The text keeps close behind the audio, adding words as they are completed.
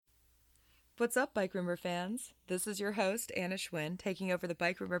What's up, Bike Rumor fans? This is your host, Anna Schwinn, taking over the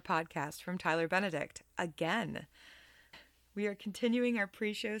Bike Rumor podcast from Tyler Benedict again. We are continuing our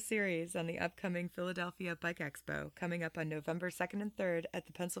pre-show series on the upcoming Philadelphia Bike Expo, coming up on November 2nd and 3rd at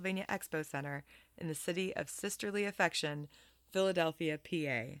the Pennsylvania Expo Center in the city of sisterly affection, Philadelphia,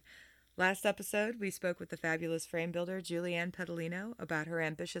 PA. Last episode, we spoke with the fabulous frame builder Julianne Pedalino about her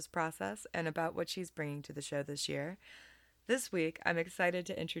ambitious process and about what she's bringing to the show this year. This week, I'm excited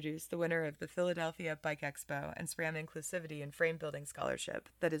to introduce the winner of the Philadelphia Bike Expo and SRAM Inclusivity and Frame Building Scholarship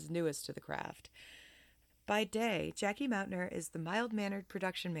that is newest to the craft. By day, Jackie Mautner is the mild-mannered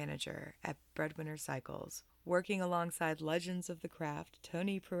production manager at Breadwinner Cycles, working alongside legends of the craft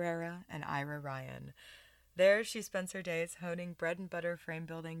Tony Pereira and Ira Ryan. There, she spends her days honing bread-and-butter frame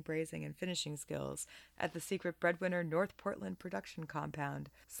building, brazing, and finishing skills at the secret Breadwinner North Portland production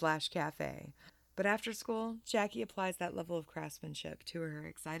compound / cafe. But after school, Jackie applies that level of craftsmanship to her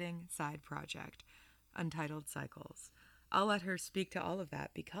exciting side project, Untitled Cycles. I'll let her speak to all of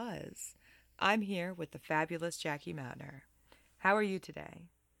that because I'm here with the fabulous Jackie Mautner. How are you today?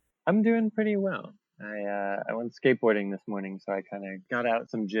 I'm doing pretty well. I went skateboarding this morning, so I kind of got out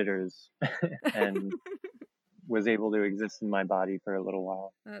some jitters and was able to exist in my body for a little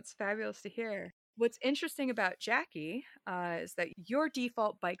while. That's fabulous to hear. What's interesting about Jackie is that your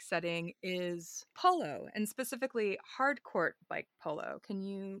default bike setting is polo, and specifically hard court bike polo. Can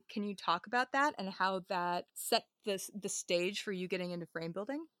you talk about that and how that set the stage for you getting into frame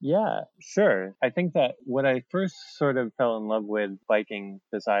building? Yeah, sure. I think that what I first sort of fell in love with biking,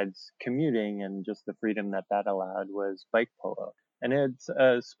 besides commuting and just the freedom that allowed, was bike polo. And it's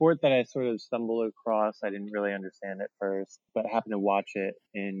a sport that I sort of stumbled across. I didn't really understand at first, but happened to watch it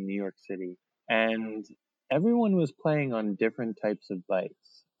in New York City. And everyone was playing on different types of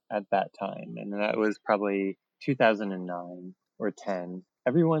bikes at that time. And that was probably 2009 or 10.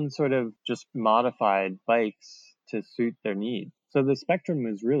 Everyone sort of just modified bikes to suit their needs. So the spectrum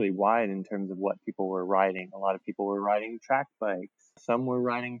was really wide in terms of what people were riding. A lot of people were riding track bikes. Some were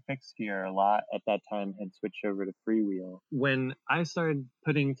riding fixed gear. A lot at that time had switched over to freewheel. When I started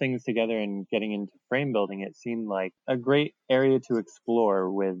putting things together and getting into frame building, it seemed like a great area to explore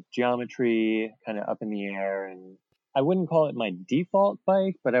with geometry kind of up in the air. And I wouldn't call it my default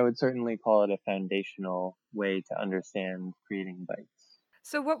bike, but I would certainly call it a foundational way to understand creating bikes.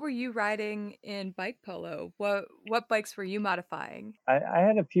 So what were you riding in bike polo? What bikes were you modifying? I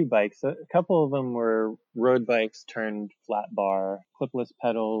had a few bikes. A couple of them were road bikes turned flat bar, clipless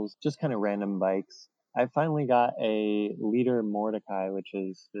pedals, just kind of random bikes. I finally got a Leader Mordecai, which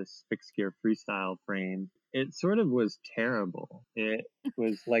is this fixed gear freestyle frame. It sort of was terrible. It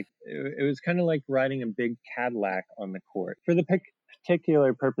was kind of like riding a big Cadillac on the court. For the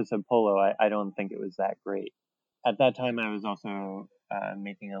particular purpose of polo, I don't think it was that great. At that time, I was also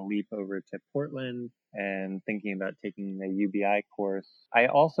making a leap over to Portland and thinking about taking the UBI course. I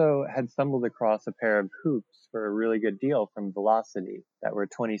also had stumbled across a pair of hoops for a really good deal from Velocity that were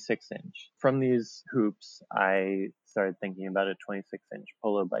 26-inch. From these hoops, I started thinking about a 26-inch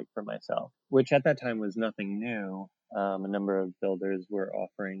polo bike for myself, which at that time was nothing new. A number of builders were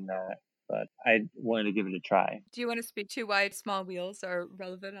offering that, but I wanted to give it a try. Do you want to speak to why small wheels are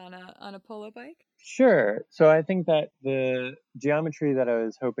relevant on a polo bike? Sure. So I think that the geometry that I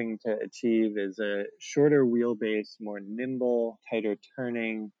was hoping to achieve is a shorter wheelbase, more nimble, tighter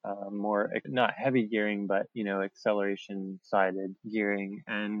turning, more not heavy gearing, but acceleration sided gearing.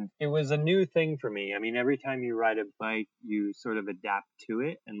 And it was a new thing for me. I mean, every time you ride a bike, you sort of adapt to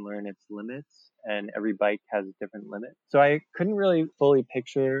it and learn its limits. And every bike has different limits. So I couldn't really fully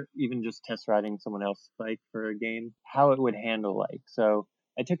picture, even just test riding someone else's bike for a game, how it would handle like. So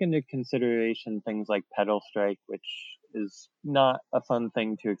I took into consideration things like pedal strike, which is not a fun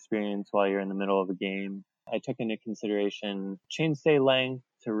thing to experience while you're in the middle of a game. I took into consideration chainstay length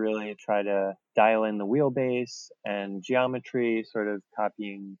to really try to dial in the wheelbase and geometry, sort of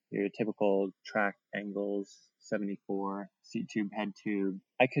copying your typical track angles, 74, seat tube, head tube.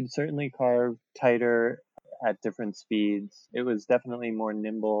 I could certainly carve tighter at different speeds. It was definitely more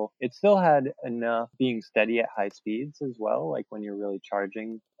nimble. It still had enough being steady at high speeds as well, like when you're really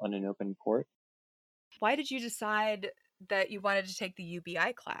charging on an open court. Why did you decide that you wanted to take the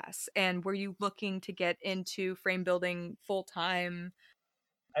UBI class? And were you looking to get into frame building full time?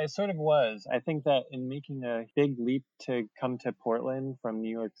 I sort of was. I think that in making a big leap to come to Portland from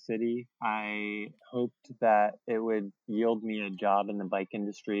New York City, I hoped that it would yield me a job in the bike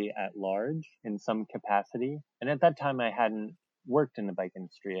industry at large in some capacity. And at that time, I hadn't worked in the bike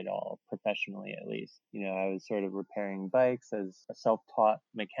industry at all, professionally at least. I was sort of repairing bikes as a self-taught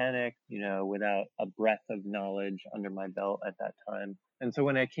mechanic, without a breadth of knowledge under my belt at that time. And so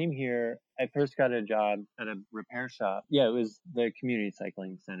when I came here, I first got a job at a repair shop. Yeah, it was the Community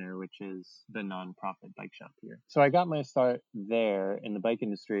Cycling Center, which is the nonprofit bike shop here. So I got my start there in the bike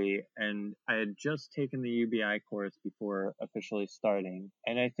industry, and I had just taken the UBI course before officially starting.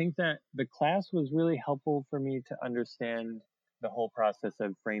 And I think that the class was really helpful for me to understand the whole process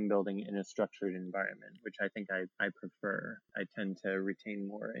of frame building in a structured environment, which I think I prefer. I tend to retain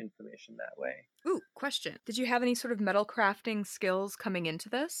more information that way. Ooh, question. Did you have any sort of metal crafting skills coming into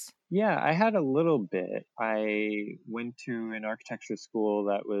this? Yeah, I had a little bit. I went to an architecture school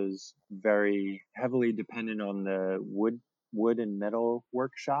that was very heavily dependent on the wood and metal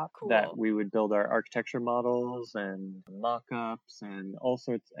workshop. Cool. That we would build our architecture models and mock-ups and all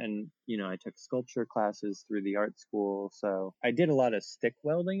sorts. And, I took sculpture classes through the art school. So I did a lot of stick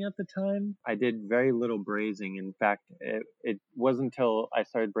welding at the time. I did very little brazing. In fact, it wasn't until I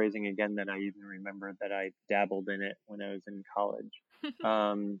started brazing again that I even remembered that I dabbled in it when I was in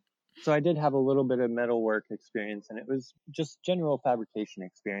college. So I did have a little bit of metalwork experience, and it was just general fabrication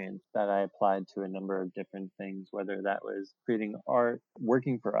experience that I applied to a number of different things, whether that was creating art,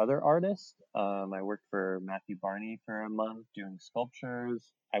 working for other artists. I worked for Matthew Barney for a month doing sculptures.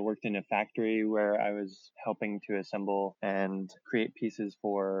 I worked in a factory where I was helping to assemble and create pieces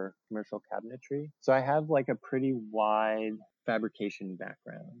for commercial cabinetry. So I have like a pretty wide fabrication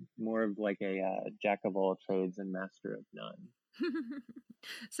background, more of like a jack of all trades and master of none.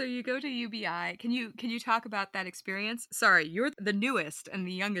 So you go to UBI. Can you talk about that experience? Sorry, you're the newest and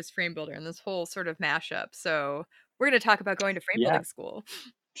the youngest frame builder in this whole sort of mashup. So we're going to talk about going to frame building school.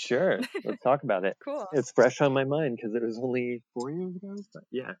 Sure. Let's talk about it. Cool. It's fresh on my mind because it was only 4 years ago. But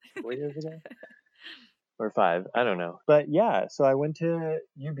yeah, 4 years ago. Or 5, I don't know. But yeah, so I went to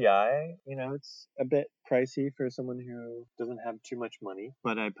UBI. It's a bit pricey for someone who doesn't have too much money,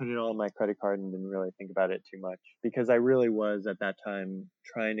 but I put it all on my credit card and didn't really think about it too much because I really was at that time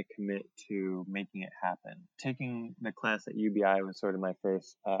trying to commit to making it happen. Taking the class at UBI was sort of my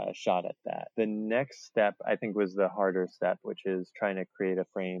first shot at that. The next step, I think, was the harder step, which is trying to create a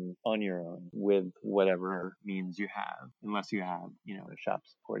frame on your own with whatever means you have, unless you have, a shop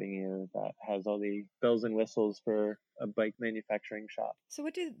supporting you that has all the bells and whistles for a bike manufacturing shop. So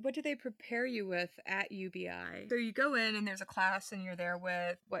what do they prepare you with at UBI? So you go in and there's a class and you're there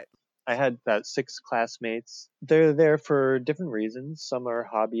with what? I had about 6 classmates. They're there for different reasons. Some are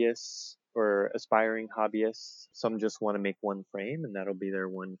hobbyists or aspiring hobbyists. Some just want to make one frame, and that'll be their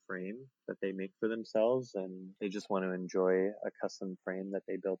one frame that they make for themselves, and they just want to enjoy a custom frame that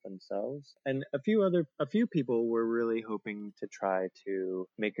they built themselves. And a few people were really hoping to try to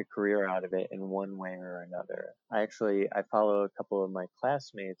make a career out of it in one way or another. I follow a couple of my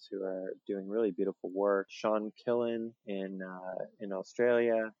classmates who are doing really beautiful work. Sean Killen in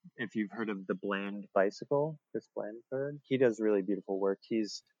Australia. If you've heard of the Bland Bicycle, Chris Blandford, he does really beautiful work.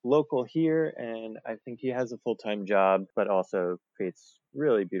 He's local here, and I think he has a full-time job, but also creates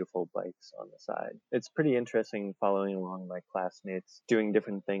really beautiful bikes on the side. It's pretty interesting following along my classmates doing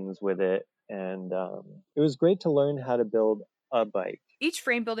different things with it, and it was great to learn how to build a bike. Each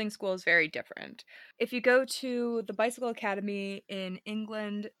frame building school is very different. If you go to the Bicycle Academy in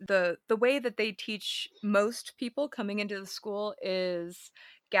England, the way that they teach most people coming into the school is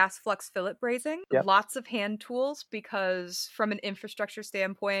gas flux fillet brazing. Yep. Lots of hand tools because from an infrastructure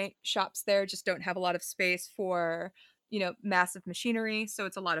standpoint, shops there just don't have a lot of space for, massive machinery. So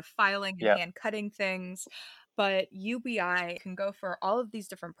it's a lot of filing and hand cutting things. But UBI can go for all of these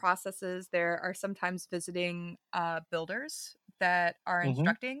different processes. There are sometimes visiting builders that are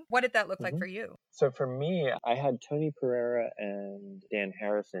instructing. What did that look like for you? So for me, I had Tony Pereira and Dan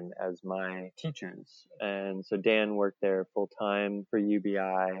Harrison as my teachers. And so Dan worked there full time for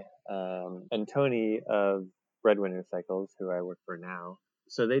UBI, and Tony of Breadwinner Cycles, who I work for now.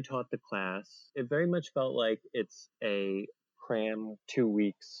 So they taught the class. It very much felt like it's a cram 2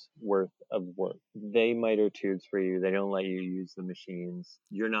 weeks worth of work. They miter tubes for you. They don't let you use the machines.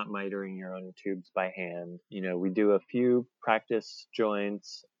 You're not mitering your own tubes by hand. We do a few practice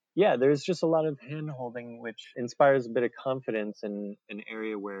joints. Yeah, there's just a lot of hand holding, which inspires a bit of confidence in an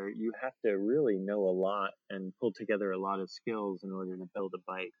area where you have to really know a lot and pull together a lot of skills in order to build a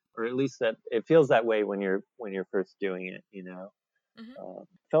bike, or at least that it feels that way when you're first doing it.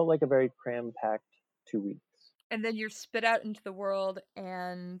 Felt like a very cram-packed 2 weeks. And then you're spit out into the world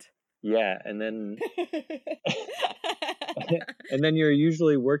and... Yeah, and then And then you're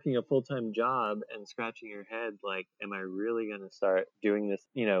usually working a full-time job and scratching your head like, am I really going to start doing this,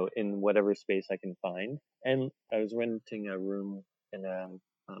 in whatever space I can find? And I was renting a room in a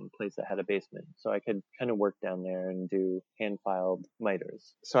place that had a basement, so I could kind of work down there and do hand filed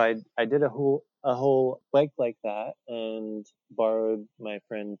miters. So I did a whole bike like that and borrowed my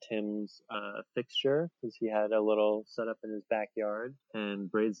friend Tim's fixture because he had a little setup in his backyard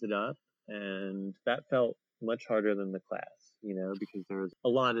and brazed it up, and that felt much harder than the class, because there was a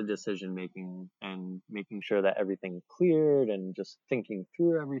lot of decision making and making sure that everything cleared and just thinking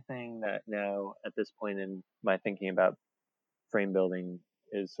through everything that now at this point in my thinking about frame building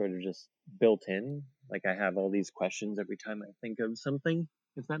is sort of just built in. Like I have all these questions every time I think of something,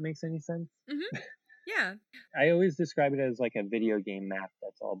 if that makes any sense. Mm-hmm. Yeah. I always describe it as like a video game map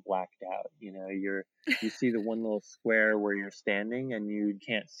that's all blacked out. You see the one little square where you're standing and you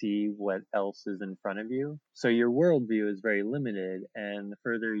can't see what else is in front of you. So your worldview is very limited, and the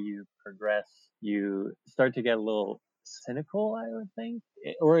further you progress, you start to get a little cynical, I would think.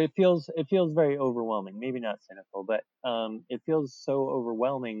 Or it feels very overwhelming. Maybe not cynical, but it feels so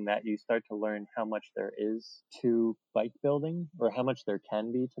overwhelming that you start to learn how much there is to bike building, or how much there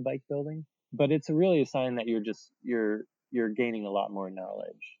can be to bike building. But it's really a sign that you're gaining a lot more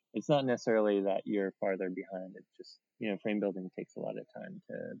knowledge. It's not necessarily that you're farther behind. It's just, frame building takes a lot of time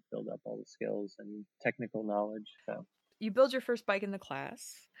to build up all the skills and technical knowledge. So you build your first bike in the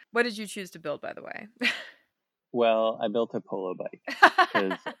class. What did you choose to build, by the way? Well, I built a polo bike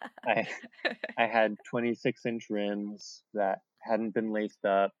because I had 26-inch rims that hadn't been laced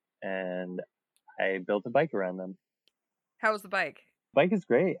up, and I built a bike around them. How was the bike? Bike is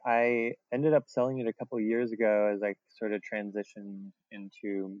great. I ended up selling it a couple of years ago as I sort of transitioned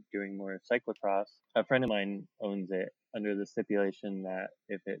into doing more cyclocross. A friend of mine owns it under the stipulation that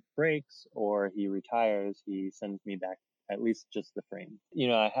if it breaks or he retires, he sends me back at least just the frame.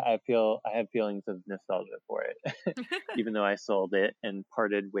 I have feelings of nostalgia for it, even though I sold it and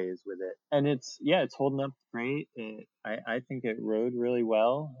parted ways with it. And it's holding up great. I think it rode really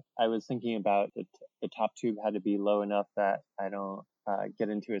well. I was thinking about the top tube had to be low enough that I don't get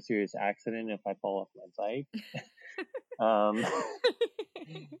into a serious accident if I fall off my bike.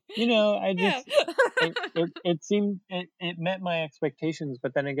 I just it seemed it met my expectations,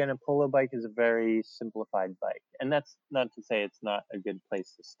 but then again, a polo bike is a very simplified bike, and that's not to say it's not a good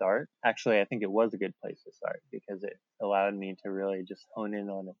place to start. Actually, I think it was a good place to start because it allowed me to really just hone in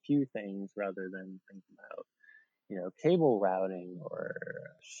on a few things rather than think about cable routing or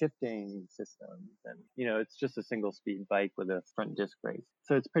shifting systems. And, it's just a single speed bike with a front disc brake.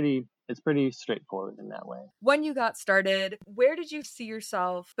 So it's pretty straightforward in that way. When you got started, where did you see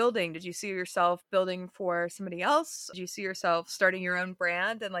yourself building? Did you see yourself building for somebody else? Did you see yourself starting your own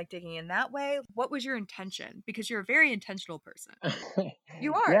brand and like digging in that way? What was your intention? Because you're a very intentional person.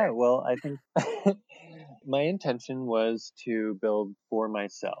 You are. Yeah, well, I think my intention was to build for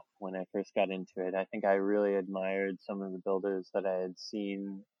myself when I first got into it. I think I really admired some of the builders that I had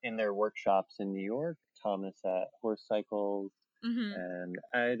seen in their workshops in New York, Thomas at Horse Cycles. Mm-hmm. And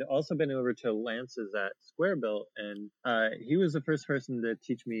I'd also been over to Lance's at Square Built, and he was the first person to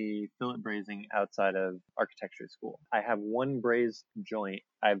teach me fillet brazing outside of architecture school. I have one brazed joint.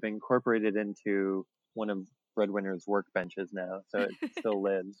 I've incorporated into one of Breadwinner's workbenches now, so it still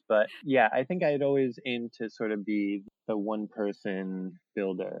lives. But yeah, I think I'd always aimed to sort of be the one person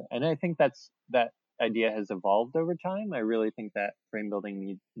builder. And I think that idea has evolved over time. I really think that frame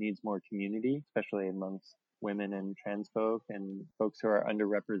building needs more community, especially amongst women and trans folk and folks who are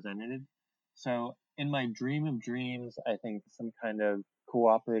underrepresented. So in my dream of dreams, I think some kind of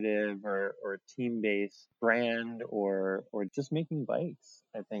cooperative or team-based brand or just making bikes.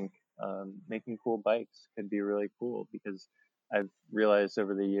 I think making cool bikes could be really cool, because I've realized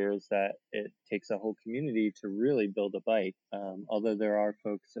over the years that it takes a whole community to really build a bike. Although there are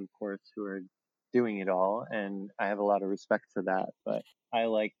folks, of course, who are doing it all, and I have a lot of respect for that. But I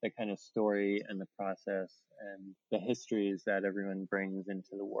like the kind of story and the process and the histories that everyone brings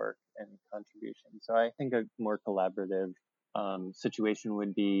into the work and contribution. So I think a more collaborative situation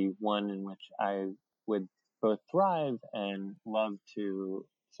would be one in which I would both thrive and love to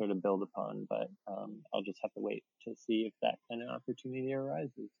sort of build upon, but I'll just have to wait to see if that kind of opportunity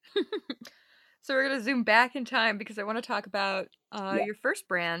arises. So we're going to zoom back in time because I want to talk about your first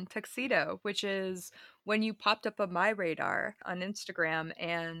brand, Tuxedo, which is when you popped up on my radar on Instagram,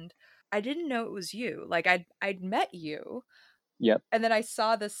 and I didn't know it was you. Like I'd met you, Yep. And then I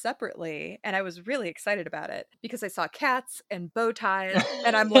saw this separately and I was really excited about it because I saw cats and bow ties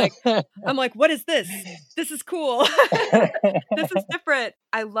and I'm like, what is this? This is cool. This is different.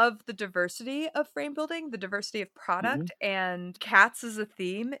 I love the diversity of frame building, the diversity of Mhm. product, and cats as a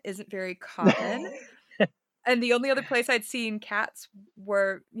theme isn't very common. And the only other place I'd seen cats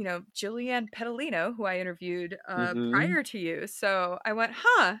were, Jillian Petalino, who I interviewed Mhm. prior to you. So I went,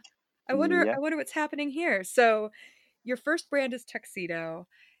 huh, I Yep. wonder what's happening here. So your first brand is Tuxedo.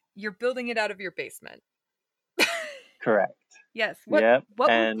 You're building it out of your basement. Correct. Yes. Yep.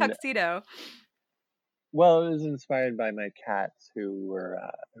 What was And Tuxedo? well, it was inspired by my cats who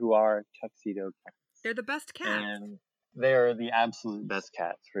are tuxedo cats, They're the best cats. and they're the absolute best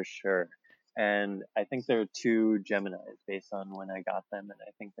cats for sure. And I think they're two Geminis based on when I got them, and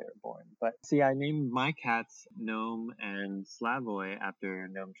I think they were born. But see, I named my cats Noam and Slavoj after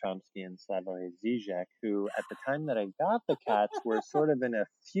Noam Chomsky and Slavoj Zizek, who at the time that I got the cats were sort of in a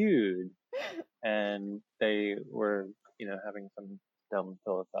feud, and they were, having some dumb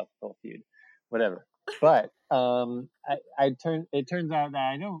philosophical feud, whatever. But it turns out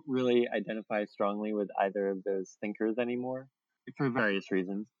that I don't really identify strongly with either of those thinkers anymore for various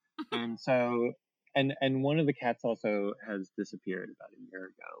reasons. And so, and one of the cats also has disappeared about a year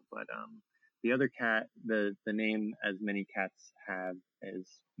ago. But the other cat, the name as many cats have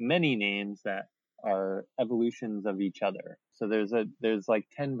is many names that are evolutions of each other. So there's like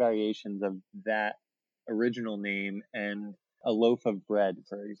 10 variations of that original name and a loaf of bread,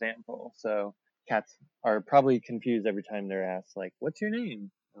 for example. So cats are probably confused every time they're asked, like, what's your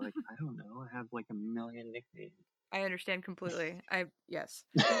name? They're like, I don't know. I have like a million nicknames. I understand completely. Yes.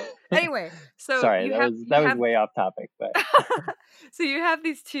 Anyway, so Sorry, you that was have way off topic, but so you have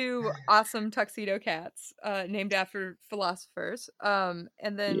these two awesome tuxedo cats named after philosophers, and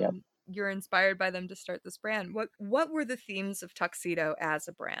yep. then you're inspired by them to start this brand. What were the themes of Tuxedo as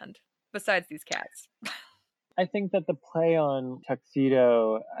a brand besides these cats? I think that the play on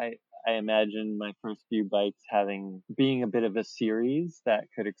tuxedo, I imagine my first few bikes being a bit of a series that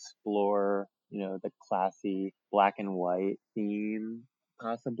could explore, the classy black and white theme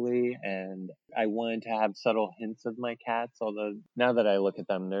possibly. And I wanted to have subtle hints of my cats, although now that I look at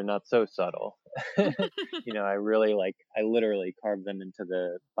them, they're not so subtle. I literally carved them into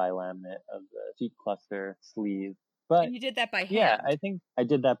the bilaminate of the seat cluster sleeve. But And you did that by yeah, hand. I think I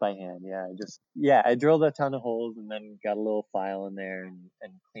did that by hand. I drilled a ton of holes and then got a little file in there and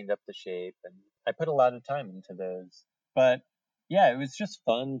cleaned up the shape. And I put a lot of time into those. But yeah, it was just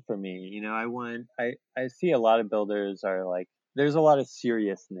fun for me. I see a lot of builders are like, there's a lot of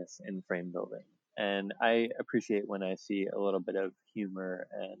seriousness in frame building. And I appreciate when I see a little bit of humor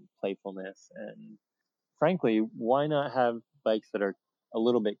and playfulness. And frankly, why not have bikes that are a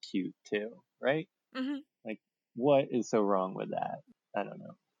little bit cute too, right? Hmm. Like, what is so wrong with that? I don't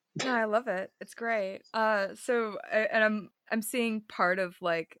know. No, I love it. It's great. And I'm seeing part of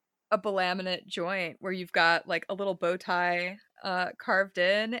like a belaminate joint where you've got like a little bow tie carved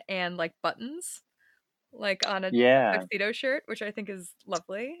in and like buttons like on a Yeah. tuxedo shirt, which I think is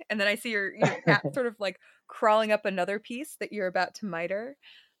lovely. And then I see your cat sort of like crawling up another piece that you're about to miter.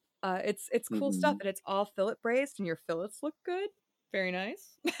 It's cool stuff, hmm and it's all fillet braised, and your fillets look good. Very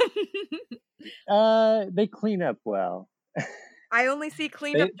nice. They clean up well. I only see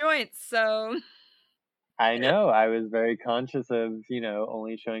cleaned up They, joints, so I know. I was very conscious of,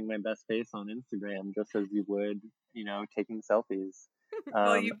 only showing my best face on Instagram, just as you would, taking selfies.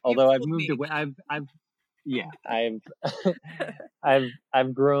 well, you've Although I've fooled moved me. away, yeah,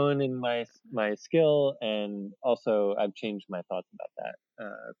 I've grown in my skill, and also I've changed my thoughts about that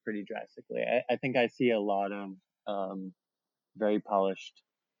pretty drastically. I think I see a lot of um, very polished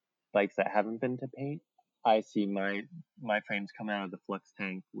bikes that haven't been to paint. I see my frames come out of the flux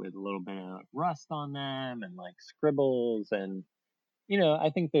tank with a little bit of rust on them and like scribbles, and I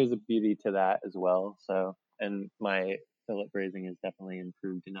think there's a beauty to that as well. So, and my fillet brazing is definitely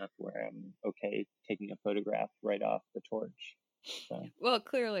improved enough where I'm okay taking a photograph right off the torch. So, Well,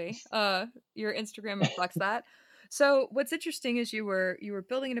 clearly, your Instagram reflects that. So, what's interesting is you were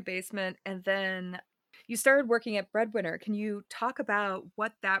building in a basement, and then you started working at Breadwinner. Can you talk about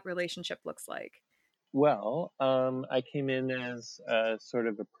what that relationship looks like? well, I came in as a sort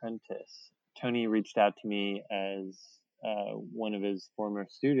of apprentice. Tony reached out to me as one of his former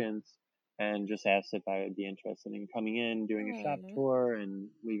students and just asked if I would be interested in coming in, doing a shop Oh, tour, and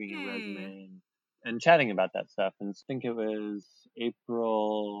leaving a hey. resume and chatting about that stuff. And I think it was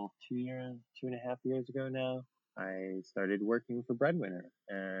April 2.5 years ago now. I started working for Breadwinner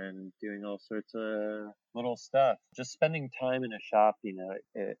and doing all sorts of little stuff. Just spending time in a shop,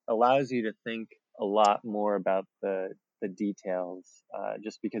 it allows you to think a lot more about the the details,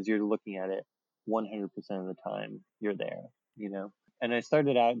 just because you're looking at it 100% of the time you're there, you know. And I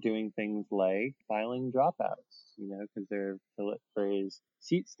started out doing things like filing dropouts, you know, because they're fillet braised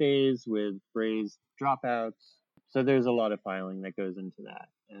seat stays with braised dropouts. So there's a lot of filing that goes into that.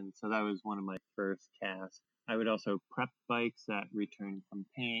 And so that was one of my first casts. I would also prep bikes that return from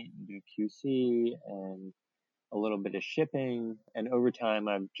paint and do QC and a little bit of shipping. And over time,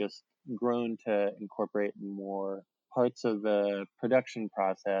 I've just grown to incorporate more parts of the production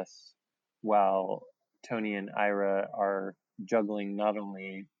process while Tony and Ira are juggling not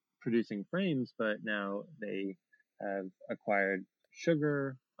only producing frames, but now they have acquired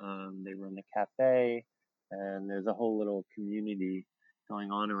Sugar. They run the cafe, and there's a whole little community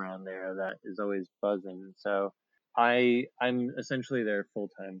going on around there that is always buzzing. So I'm essentially their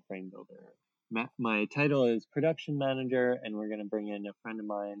full-time frame builder. My title is production manager, and we're going to bring in a friend of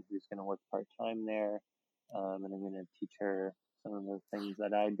mine who's going to work part-time there, and I'm going to teach her some of the things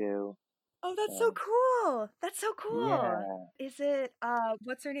that I do. Oh, that's so cool. That's so cool. Yeah. Is it,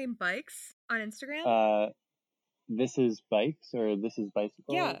 what's her name, Bikes on Instagram? This is Bikes, or This is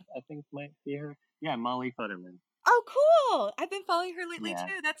Bicycle, Yeah. I think might be her. Yeah, Molly Futterman. Oh, cool. I've been following her lately Yeah.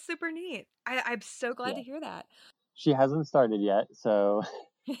 too. That's super neat. I'm so glad to hear that. She hasn't started yet, so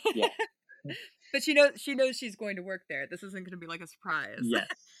yeah. But she knows she's going to work there. This isn't going to be like a surprise. Yes.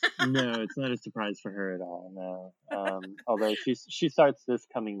 No, it's not a surprise for her at all. No. Although she starts this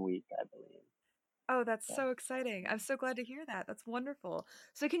coming week, I believe. Oh, that's so exciting. I'm so glad to hear that. That's wonderful.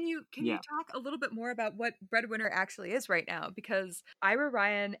 So can you talk a little bit more about what Breadwinner actually is right now? Because Ira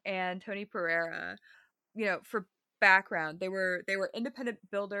Ryan and Tony Pereira, you know, for background, they were independent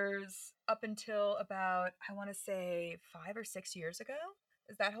builders up until about, I want to say, 5 or 6 years ago.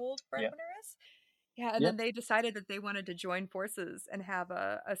 Is that how old Breadwinner is? Yeah, and then they decided that they wanted to join forces and have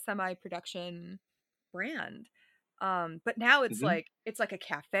a semi-production brand. But now it's like a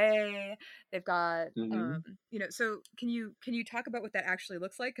cafe. They've got you know, so can you talk about what that actually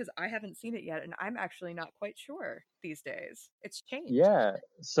looks like? Because I haven't seen it yet, and I'm actually not quite sure these days. It's changed. Yeah.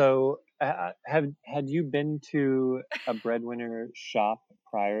 So had you been to a Breadwinner shop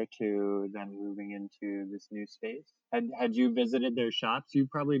prior to them moving into this new space? Had you visited their shops? You've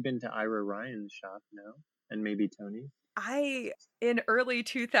probably been to Ira Ryan's shop, no? And maybe Tony? In early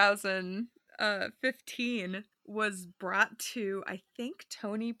 2015 was brought to, I think,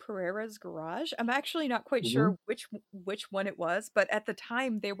 Tony Pereira's garage. I'm actually not quite sure which one it was, but at the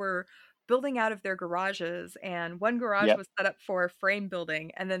time they were building out of their garages, and one garage was set up for frame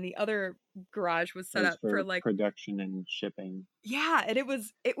building, and then the other garage was set up for like production and shipping. Yeah, and it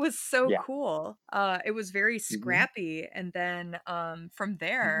was so cool. It was very scrappy, and then from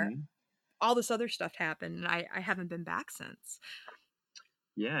there all this other stuff happened, and I haven't been back since.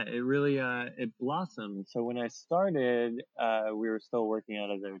 Yeah, it really it blossomed. So when I started, we were still working out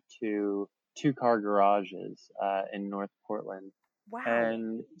of their two-car garages in North Portland. Wow.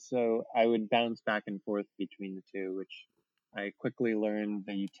 And so I would bounce back and forth between the two, which I quickly learned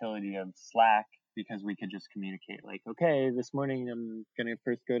the utility of Slack, because we could just communicate like, okay, this morning I'm going to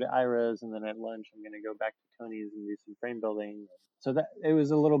first go to Ira's, and then at lunch I'm going to go back to Tony's and do some frame building. So that it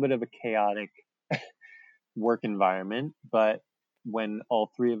was a little bit of a chaotic work environment, but when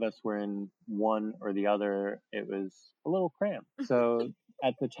all three of us were in one or the other, it was a little cramped. So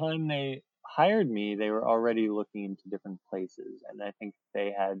at the time they hired me, they were already looking into different places, and I think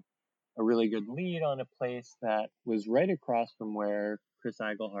they had a really good lead on a place that was right across from where Chris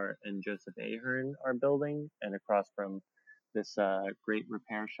Eigelhart and Joseph Ahern are building, and across from this great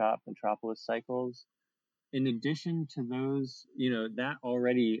repair shop, Metropolis Cycles. In addition to those, that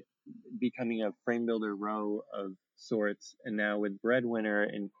already becoming a frame builder row of sorts, and now with Breadwinner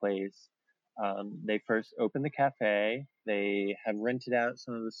in place, they first opened the cafe. They have rented out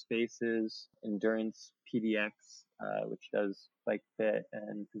some of the spaces, Endurance PDX, which does bike fit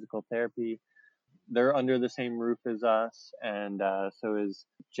and physical therapy. They're under the same roof as us, and so is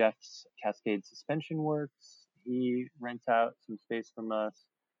Jeff's Cascade Suspension Works. He rents out some space from us.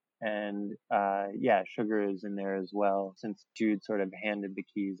 And Sugar is in there as well, since Jude sort of handed the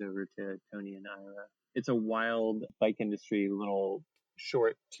keys over to Tony and Ira. It's a wild bike industry, little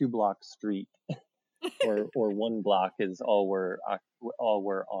short 2-block street, or 1 block is all we're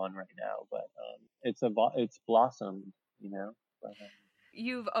on right now. But it's blossomed, But,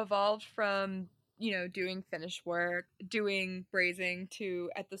 you've evolved from doing finish work, doing brazing, to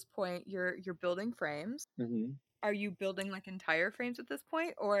at this point you're building frames. Are you building like entire frames at this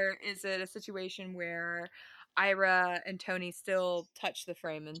point, or is it a situation where Ira and Tony still touch the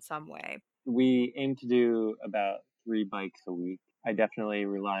frame in some way? We aim to do about 3 bikes a week. I definitely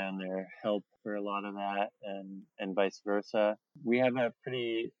rely on their help for a lot of that, and vice versa. We have a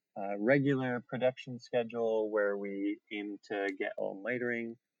pretty regular production schedule where we aim to get all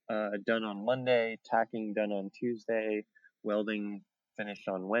mitering done on Monday, tacking done on Tuesday, welding finished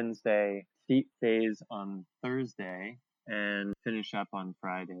on Wednesday, seat phase on Thursday, and finish up on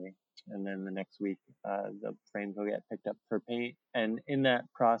Friday. And then the next week, the frames will get picked up for paint. And in that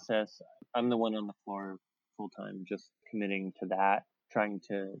process, I'm the one on the floor full time, just committing to that, trying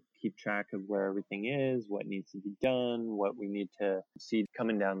to keep track of where everything is, what needs to be done, what we need to see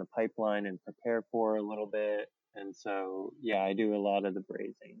coming down the pipeline and prepare for a little bit. And so, yeah, I do a lot of the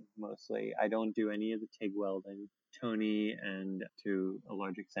brazing mostly. I don't do any of the TIG welding. Tony and to a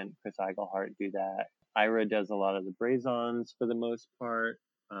large extent Chris Eigelhart do that. Ira does a lot of the brazons for the most part,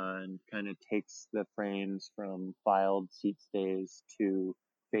 and kind of takes the frames from filed seat stays to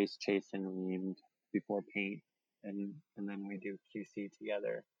face chased and reamed before paint, and then we do QC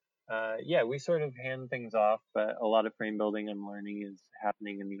together. Yeah, we sort of hand things off, but a lot of frame building I'm learning is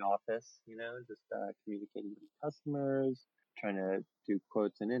happening in the office, just communicating with customers, trying to do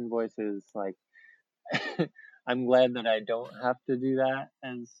quotes and invoices. Like, I'm glad that I don't have to do that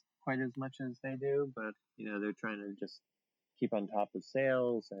quite as much as they do, but, they're trying to just keep on top of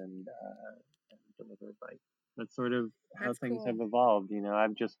sales and deliver a bike. That's sort of how That's things cool. have evolved.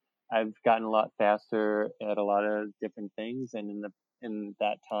 I've gotten a lot faster at a lot of different things, and in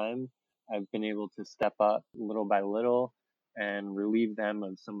that time, I've been able to step up little by little and relieve them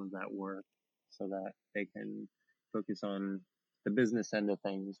of some of that work so that they can focus on the business end of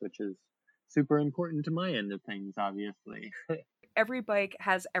things, which is super important to my end of things, obviously. Every bike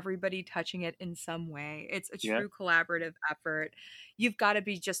has everybody touching it in some way. It's a Yeah. true collaborative effort. You've got to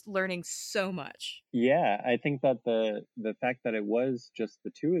be just learning so much. Yeah, I think that the fact that it was just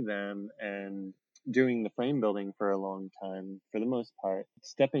the two of them and doing the frame building for a long time, for the most part,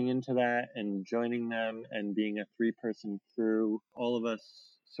 stepping into that and joining them and being a 3-person crew, all of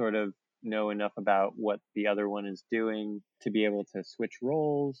us sort of know enough about what the other one is doing to be able to switch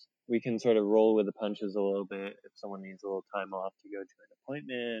roles. We can sort of roll with the punches a little bit if someone needs a little time off to go to an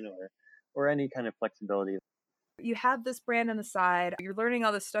appointment or any kind of flexibility. You have this brand on the side, you're learning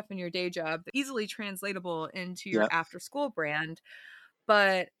all this stuff in your day job, easily translatable into your Yep. after school brand.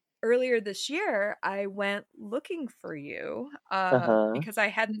 But earlier this year, I went looking for you Uh-huh. because I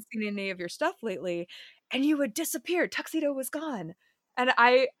hadn't seen any of your stuff lately, and you had disappeared. Tuxedo was gone. And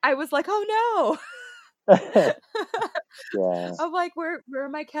I was like, oh no. Yeah. I'm like, where are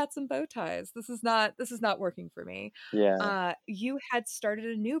my cats and bow ties? This is not working for me. Yeah. You had started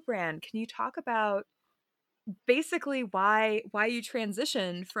a new brand. Can you talk about basically why you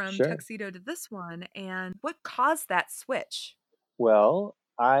transitioned from Sure. Tuxedo to this one and what caused that switch? Well,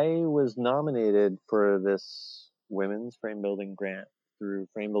 I was nominated for this women's frame building grant through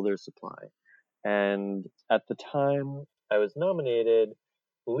Frame Builder Supply. And at the time I was nominated,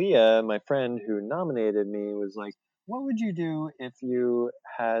 Leah, my friend who nominated me, was like, what would you do if you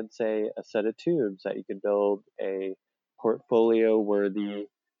had, say, a set of tubes that you could build a portfolio worthy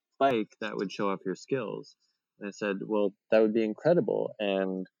bike that would show off your skills? And I said, well, that would be incredible.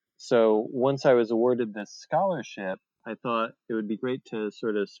 And so once I was awarded this scholarship, I thought it would be great to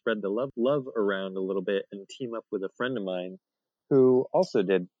sort of spread the love around a little bit and team up with a friend of mine who also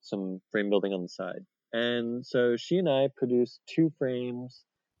did some frame building on the side. And so she and I produced 2 frames.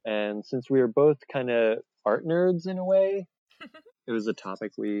 And since we were both kind of art nerds in a way, it was a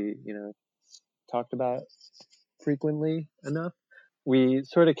topic we, talked about frequently enough. We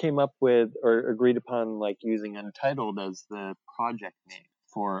sort of came up with or agreed upon like using Untitled as the project name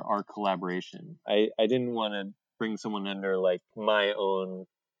for our collaboration. I didn't want to bring someone under like my own.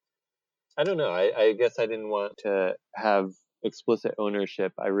 I don't know. I guess I didn't want to have explicit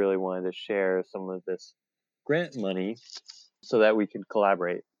ownership. I really wanted to share some of this grant money so that we could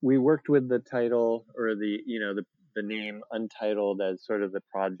collaborate. We worked with the title or the name Untitled as sort of the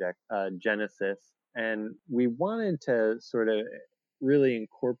project genesis, and we wanted to sort of really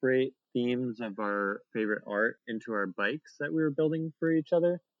incorporate themes of our favorite art into our bikes that we were building for each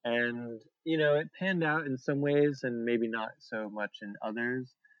other. And it panned out in some ways and maybe not so much in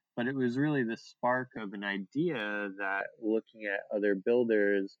others. But it was really the spark of an idea that looking at other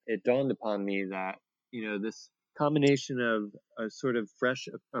builders, it dawned upon me that, this combination of a sort of fresh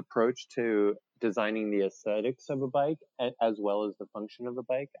approach to designing the aesthetics of a bike as well as the function of a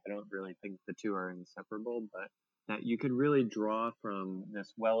bike. I don't really think the two are inseparable, but that you could really draw from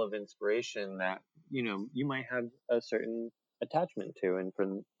this well of inspiration that, you might have a certain attachment to. And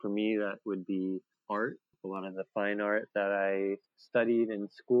for me, that would be art. A lot of the fine art that I studied in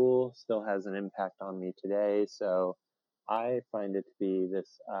school still has an impact on me today. So I find it to be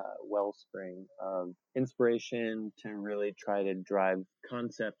this wellspring of inspiration to really try to drive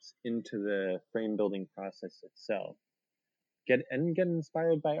concepts into the frame building process itself. Get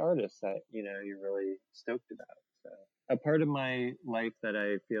inspired by artists that you're really stoked about. So a part of my life that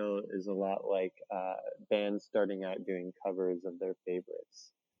I feel is a lot like bands starting out doing covers of their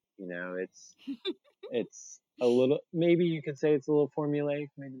favorites. It's a little, maybe you could say it's a little formulaic,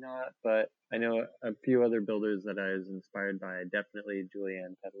 maybe not, but I know a few other builders that I was inspired by. Definitely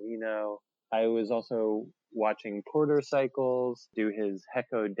Julian Pedalino. I was also watching Porter Cycles do his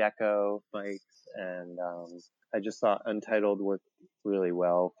Heco Deco bikes, and I just thought Untitled worked really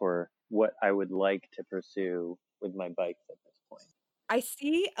well for what I would like to pursue with my bikes at this point. I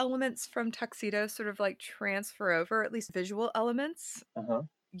see elements from Tuxedo sort of like transfer over, at least visual elements. Uh-huh.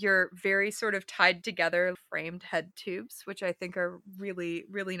 You're very sort of tied together framed head tubes, which I think are really,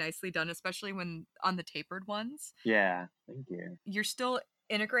 really nicely done, especially when on the tapered ones. Yeah, thank you. You're still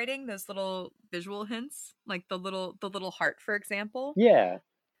integrating those little visual hints, like the little heart, for example. Yeah.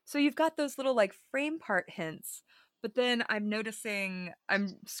 So you've got those little like frame part hints, but then I'm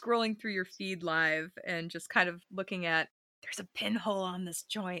scrolling through your feed live and just kind of looking at, there's a pinhole on this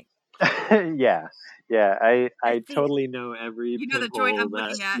joint. yeah. I think totally know every you know the joint pinhole I'm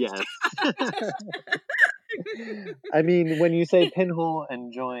looking at. yes. I mean, when you say pinhole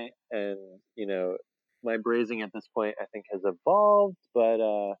and joint, and my brazing at this point I think has evolved, but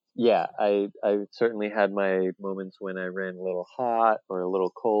yeah, I certainly had my moments when I ran a little hot or a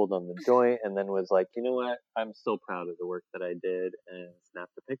little cold on the joint, and then was like, you know what, I'm still proud of the work that I did, and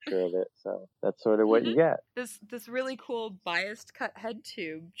snapped a picture of it. So that's sort of what you get. This really cool biased cut head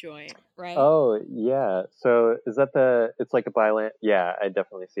tube joint, right? Oh yeah. So is that it's like a biland? Yeah, I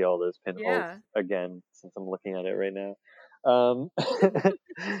definitely see all those pinholes again since I'm looking at it right now.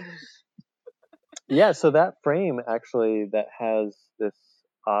 Yeah, so that frame actually that has this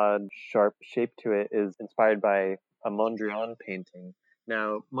odd sharp shape to it is inspired by a Mondrian painting.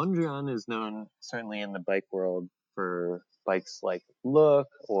 Now, Mondrian is known certainly in the bike world for bikes like Look,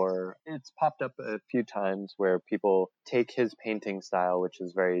 or it's popped up a few times where people take his painting style, which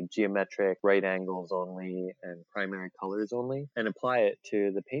is very geometric, right angles only, and primary colors only, and apply it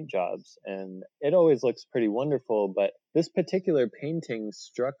to the paint jobs. And it always looks pretty wonderful, but this particular painting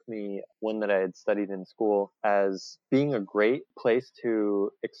struck me, one that I had studied in school, as being a great place to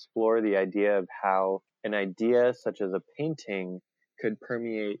explore the idea of how an idea such as a painting could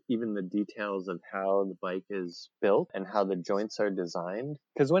permeate even the details of how the bike is built and how the joints are designed.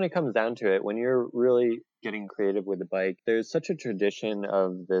 Because when it comes down to it, when you're really getting creative with the bike, there's such a tradition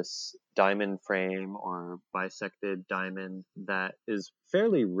of this diamond frame or bisected diamond that is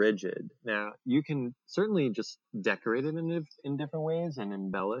fairly rigid. Now, you can certainly just decorate it in different ways and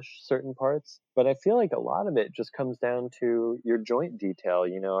embellish certain parts, but I feel like a lot of it just comes down to your joint detail.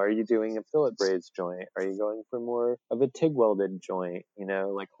 Are you doing a fillet braze joint? Are you going for more of a TIG welded joint?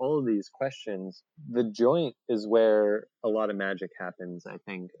 Like all of these questions, the joint is where a lot of magic happens, I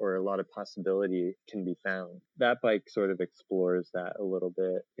think, or a lot of possibility can be found. That bike sort of explores that a little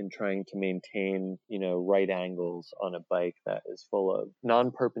bit in trying to maintain, right angles on a bike that is full of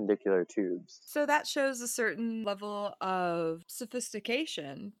non-perpendicular tubes. So that shows a certain level of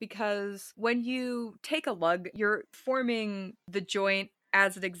sophistication, because when you take a lug, you're forming the joint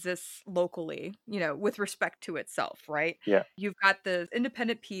as it exists locally, with respect to itself, right? Yeah. You've got the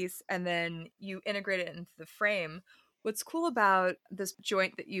independent piece and then you integrate it into the frame. What's cool about this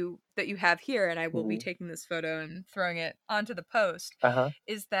joint that you have here, and I will be taking this photo and throwing it onto the post,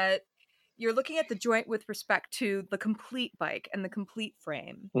 is that you're looking at the joint with respect to the complete bike and the complete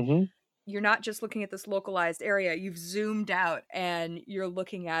frame. You're not just looking at this localized area. You've zoomed out and you're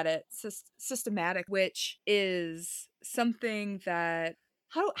looking at it systematic, which is something that,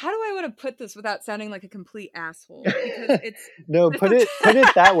 how do I want to put this without sounding like a complete asshole? Because it's no, put it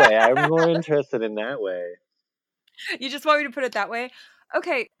that way. I'm more interested in that way. You just want me to put it that way?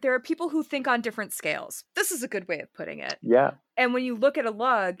 Okay, there are people who think on different scales. This is a good way of putting it. Yeah. And when you look at a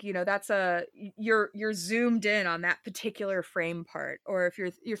lug, that's you're zoomed in on that particular frame part. Or if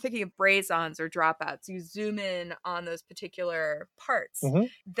you're thinking of braze-ons or dropouts, you zoom in on those particular parts.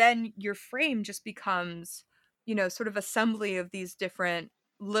 Then your frame just becomes, sort of assembly of these different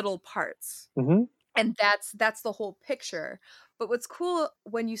little parts. And that's the whole picture. But what's cool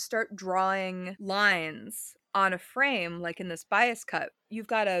when you start drawing lines on a frame, like in this bias cut, you've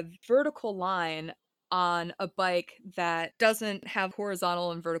got a vertical line on a bike that doesn't have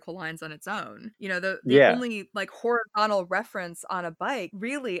horizontal and vertical lines on its own. The only like horizontal reference on a bike,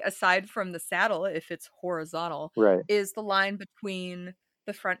 really, aside from the saddle, if it's horizontal, is the line between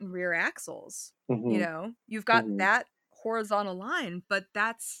the front and rear axles. You've got that horizontal line, but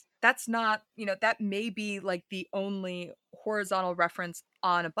that's not, that may be like the only horizontal reference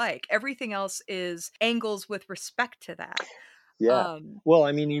on a bike. Everything else is angles with respect to that. Yeah. Well,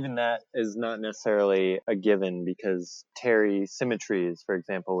 I mean, even that is not necessarily a given because Terry symmetries, for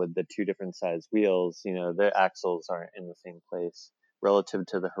example, with the two different size wheels, the axles aren't in the same place relative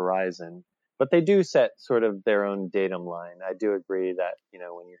to the horizon. But they do set sort of their own datum line. I do agree that,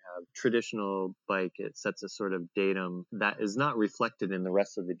 when you have traditional bike, it sets a sort of datum that is not reflected in the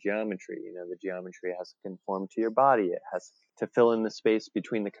rest of the geometry. The geometry has to conform to your body. It has to fill in the space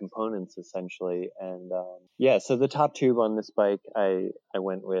between the components, essentially. And so the top tube on this bike, I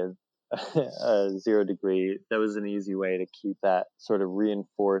went with a 0 degree. That was an easy way to keep that sort of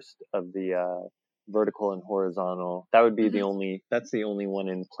reinforced of the vertical and horizontal. That would be that's the only one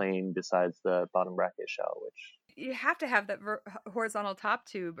in plane besides the bottom bracket shell, which you have to have that horizontal top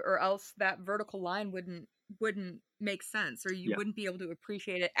tube, or else that vertical line wouldn't make sense, or you wouldn't be able to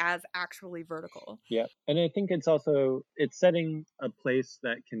appreciate it as actually vertical. Yeah. And I think it's setting a place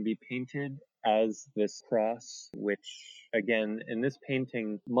that can be painted as this cross, which again, in this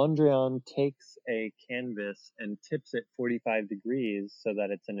painting, Mondrian takes a canvas and tips it 45 degrees so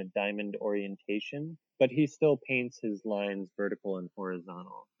that it's in a diamond orientation, but he still paints his lines vertical and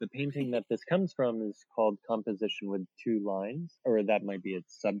horizontal. The painting that this comes from is called Composition with Two Lines, or that might be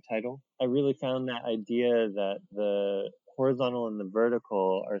its subtitle. I really found that idea that the horizontal and the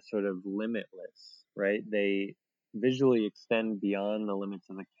vertical are sort of limitless, right? They visually extend beyond the limits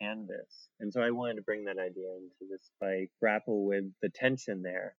of the canvas. And so I wanted to bring that idea into this bike, grapple with the tension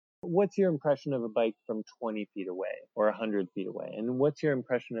there. What's your impression of a bike from 20 feet away or 100 feet away? And what's your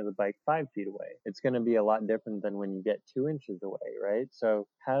impression of the bike 5 feet away? It's going to be a lot different than when you get 2 inches away, right? So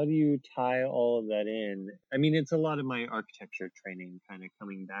how do you tie all of that in? I mean, it's a lot of my architecture training kind of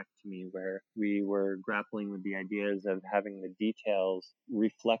coming back to me, where we were grappling with the ideas of having the details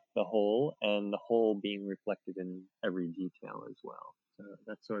reflect the whole and the whole being reflected in every detail as well. So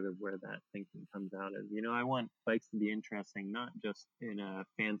that's sort of where that thinking comes out of. I want bikes to be interesting, not just in a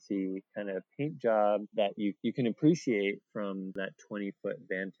fancy kind of paint job that you can appreciate from that 20-foot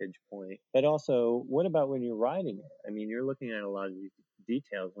vantage point, but also, what about when you're riding it? I mean, you're looking at a lot of these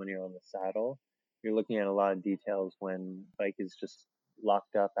details when you're on the saddle. You're looking at a lot of details when bike is just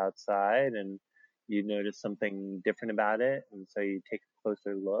locked up outside and you notice something different about it, and so you take a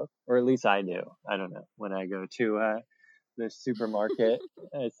closer look, or at least I do. I don't know, when I go to the supermarket,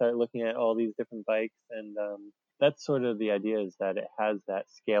 I start looking at all these different bikes, and that's sort of the idea, is that it has that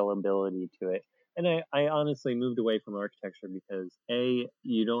scalability to it. And I honestly moved away from architecture because A,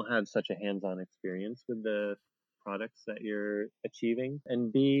 you don't have such a hands-on experience with the products that you're achieving,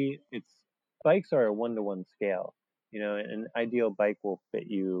 and B, bikes are a one-to-one scale. An ideal bike will fit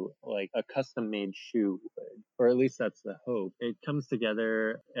you like a custom-made shoe would, or at least that's the hope. It comes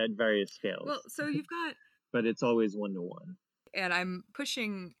together at various scales. Well, so you've got, but it's always one-to-one. And I'm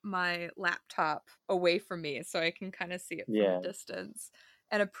pushing my laptop away from me so I can kind of see it from a distance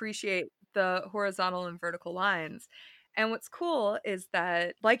and appreciate the horizontal and vertical lines. And what's cool is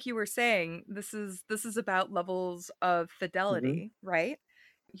that, like you were saying, this is about levels of fidelity, right?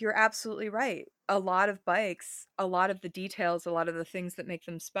 You're absolutely right. A lot of bikes, a lot of the details, a lot of the things that make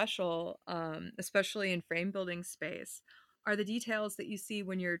them special, especially in frame building space, are the details that you see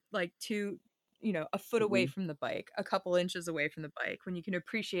when you're like a foot away from the bike, a couple inches away from the bike, when you can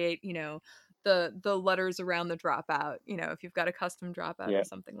appreciate, the letters around the dropout, if you've got a custom dropout or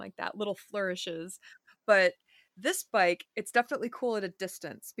something like that, little flourishes. But this bike, it's definitely cool at a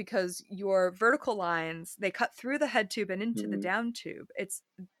distance because your vertical lines, they cut through the head tube and into the down tube. It's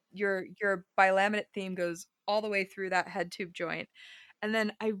your bilaminate theme goes all the way through that head tube joint. And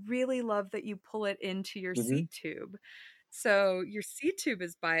then I really love that you pull it into your seat tube. So your seat tube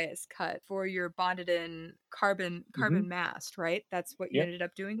is bias cut for your bonded in carbon mast, right? That's what you ended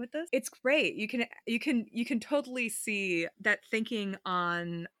up doing with this. It's great. You can totally see that thinking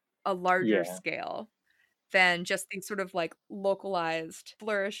on a larger scale than just these sort of like localized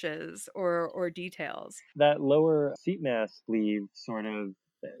flourishes or details. That lower seat mast sleeve sort of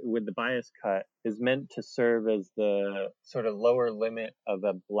with the bias cut is meant to serve as the sort of lower limit of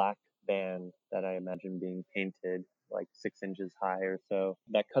a black band that I imagine being painted like 6 inches high or so,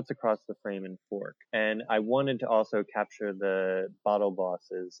 that cuts across the frame and fork. And I wanted to also capture the bottle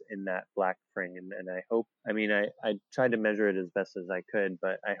bosses in that black frame. And I tried to measure it as best as I could,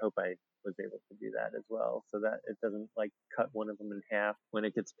 but I hope I was able to do that as well, so that it doesn't like cut one of them in half when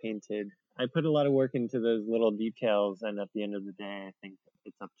it gets painted. I put a lot of work into those little details, and at the end of the day, I think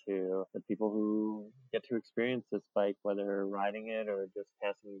it's up to the people who get to experience this bike, whether riding it or just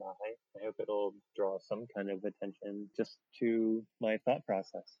passing by. I hope it'll draw some kind of attention just to my thought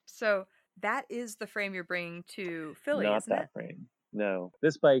process. So that is the frame you're bringing to Philly, Not isn't that it? frame. No.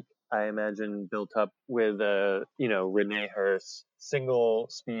 This bike, I imagine, built up with a, Rene Hurst single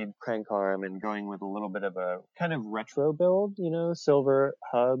speed crank arm and going with a little bit of a kind of retro build, silver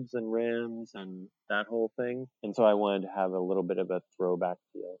hubs and rims and that whole thing. And so I wanted to have a little bit of a throwback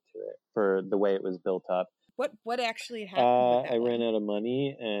feel to it for the way it was built up. What actually happened with that I one? ran out of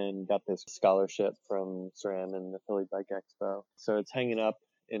money and got this scholarship from SRAM and the Philly Bike Expo. So it's hanging up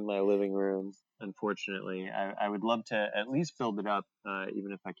in my living room. Unfortunately, I would love to at least build it up,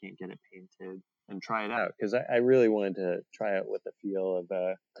 even if I can't get it painted, and try it out, because I really wanted to try out what the feel of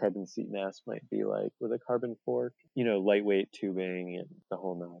a carbon seat mast might be like with a carbon fork, lightweight tubing and the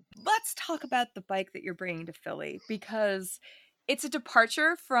whole nine. Let's talk about the bike that you're bringing to Philly, because it's a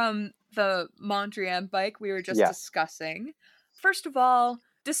departure from the Mondrian bike we were just discussing. First of all,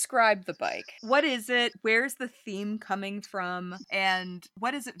 describe the bike. What is it? Where's the theme coming from? And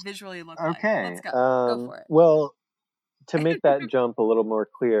what does it visually look like? Let's go. Go for it. Well, to make that jump a little more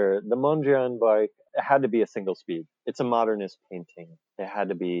clear, the Mondrian bike had to be a single speed. It's a modernist painting. It had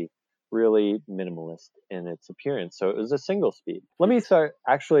to be really minimalist in its appearance. So it was a single speed. Let me start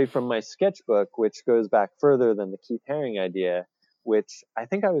actually from my sketchbook, which goes back further than the Keith Haring idea, which I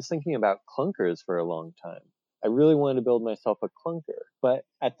think I was thinking about clunkers for a long time. I really wanted to build myself a clunker. But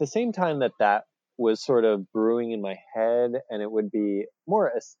at the same time that was sort of brewing in my head and it would be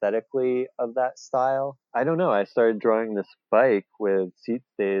more aesthetically of that style, I don't know. I started drawing this bike with seat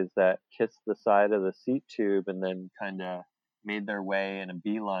stays that kissed the side of the seat tube and then kind of made their way in a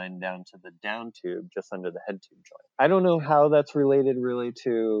beeline down to the down tube just under the head tube joint. I don't know how that's related really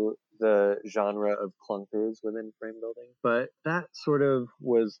to the genre of clunkers within frame building, but that sort of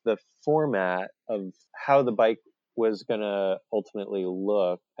was the format of how the bike was going to ultimately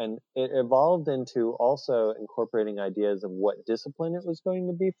look. And it evolved into also incorporating ideas of what discipline it was going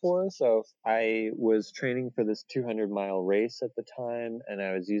to be for. So I was training for this 200-mile race at the time, and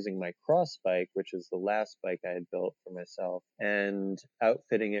I was using my cross bike, which is the last bike I had built for myself, and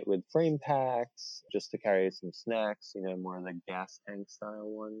outfitting it with frame packs just to carry some snacks, more of the gas tank style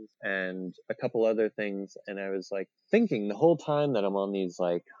ones, and a couple other things. And I was like thinking the whole time that I'm on these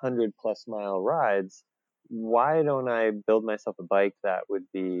like 100+ mile rides, why don't I build myself a bike that would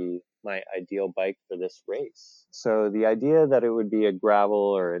be my ideal bike for this race? So the idea that it would be a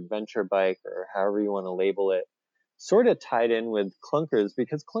gravel or adventure bike or however you want to label it sort of tied in with clunkers,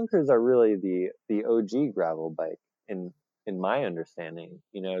 because clunkers are really the OG gravel bike in my understanding.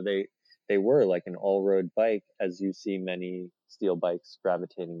 They were like an all-road bike, as you see many steel bikes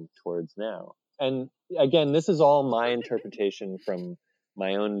gravitating towards now. And again, this is all my interpretation from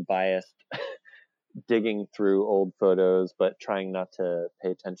my own biased digging through old photos, but trying not to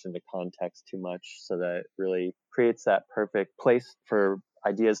pay attention to context too much so that it really creates that perfect place for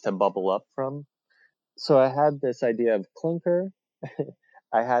ideas to bubble up from. So I had this idea of clunker.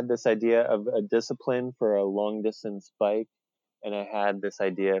 I had this idea of a discipline for a long distance bike. And I had this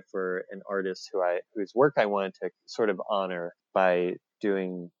idea for an artist whose work I wanted to sort of honor by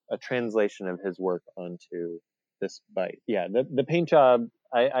doing a translation of his work onto this bike. Yeah, the paint job,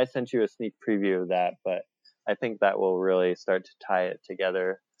 I sent you a sneak preview of that, but I think that will really start to tie it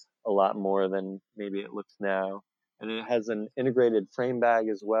together a lot more than maybe it looks now. And it has an integrated frame bag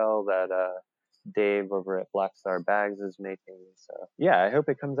as well that Dave over at Black Star Bags is making. So yeah, I hope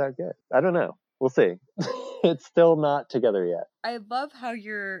it comes out good. I don't know. We'll see. It's still not together yet. I love how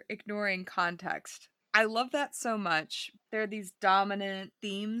you're ignoring context. I love that so much. There are these dominant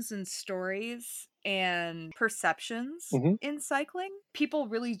themes and stories and perceptions in cycling. People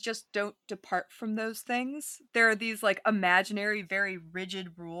really just don't depart from those things. There are these like imaginary, very rigid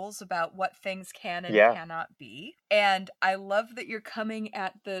rules about what things can and cannot be. And I love that you're coming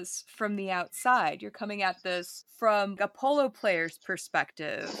at this from the outside. You're coming at this from a polo player's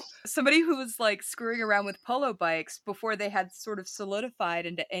perspective. Somebody who was like screwing around with polo bikes before they had sort of solidified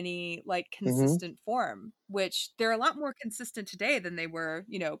into any like consistent form, which they're a lot more consistent today than they were,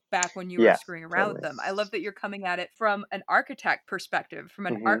 back when you were screwing around with them. I love that you're coming at it from an architect perspective, from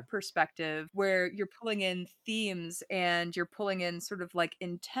an art perspective, where you're pulling in themes and you're pulling in sort of like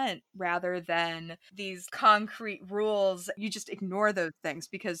intent rather than these concrete rules. You just ignore those things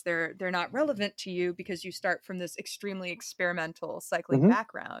because they're not relevant to you because you start from this extremely experimental cycling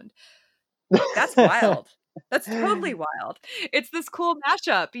background. That's wild. That's totally wild. It's this cool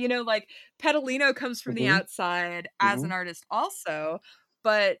mashup, like Pedalino comes from the outside as an artist also,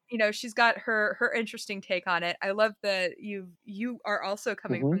 but she's got her interesting take on it. I love that you are also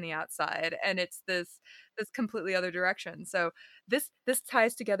coming from the outside, and it's this completely other direction. So this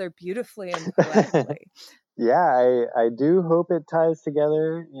ties together beautifully and poetically. Yeah, I do hope it ties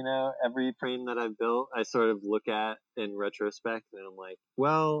together. You know, every frame that I've built, I sort of look at in retrospect and I'm like,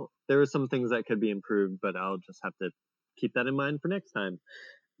 well, there are some things that could be improved, but I'll just have to keep that in mind for next time.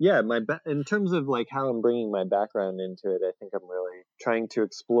 Yeah, in terms of like how I'm bringing my background into it, I think I'm really trying to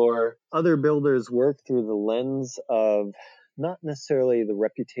explore other builders' work through the lens of not necessarily the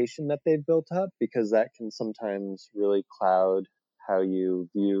reputation that they've built up, because that can sometimes really cloud how you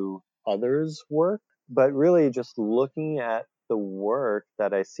view others' work, but really just looking at the work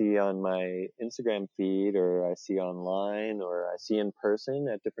that I see on my Instagram feed or I see online or I see in person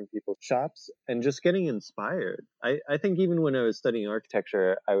at different people's shops and just getting inspired. I think even when I was studying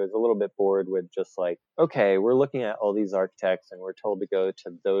architecture, I was a little bit bored with just like, okay, we're looking at all these architects and we're told to go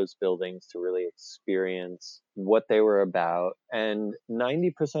to those buildings to really experience what they were about. And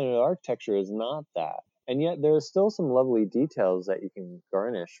 90% of architecture is not that. And yet there's still some lovely details that you can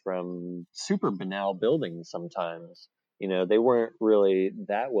garnish from super banal buildings sometimes. You know, they weren't really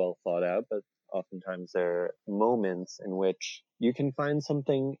that well thought out, but oftentimes there are moments in which you can find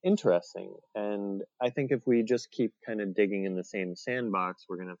something interesting. And I think if we just keep kind of digging in the same sandbox,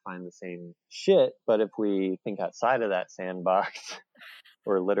 we're going to find the same shit. But if we think outside of that sandbox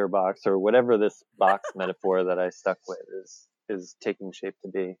or litter box or whatever this box metaphor that I stuck with is taking shape to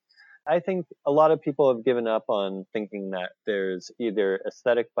be, I think a lot of people have given up on thinking that there's either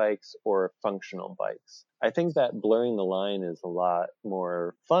aesthetic bikes or functional bikes. I think that blurring the line is a lot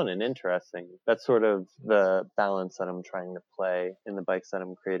more fun and interesting. That's sort of the balance that I'm trying to play in the bikes that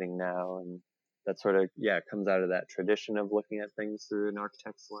I'm creating now. And that sort of, yeah, comes out of that tradition of looking at things through an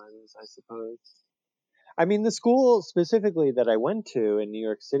architect's lens, I suppose. I mean, the school specifically that I went to in New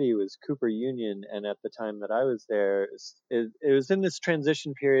York City was Cooper Union, and at the time that I was there, it was in this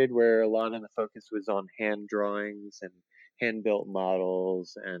transition period where a lot of the focus was on hand drawings and hand-built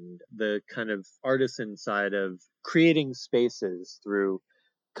models and the kind of artisan side of creating spaces through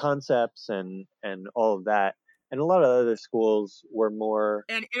concepts and all of that. And a lot of other schools were more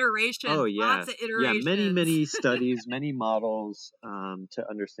And iterations, oh yeah, lots of yeah, iterations. many studies, many models to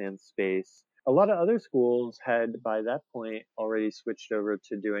understand space. A lot of other schools had by that point already switched over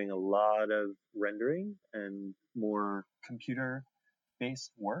to doing a lot of rendering and more computer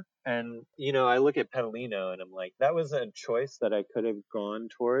based work. And, you know, I look at Petalino and I'm like, that was a choice that I could have gone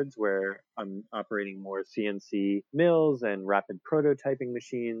towards where I'm operating more CNC mills and rapid prototyping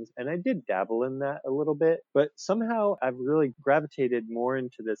machines. And I did dabble in that a little bit, but somehow I've really gravitated more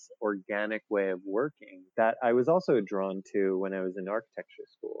into this organic way of working that I was also drawn to when I was in architecture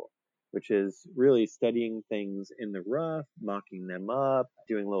school, which is really studying things in the rough, mocking them up,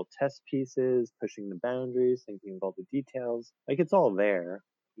 doing little test pieces, pushing the boundaries, thinking of all the details. Like it's all there,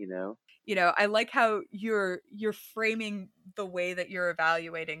 you know? You know, I like how you're framing the way that you're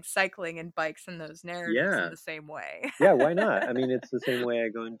evaluating cycling and bikes and those narratives in Yeah. the same way. Yeah, why not? I mean, it's the same way I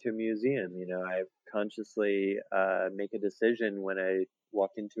go into a museum. You know, I consciously make a decision when I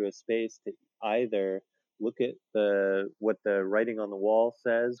walk into a space to either look at what the writing on the wall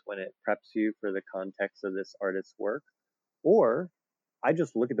says when it preps you for the context of this artist's work, or I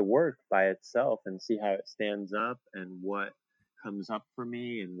just look at the work by itself and see how it stands up and what comes up for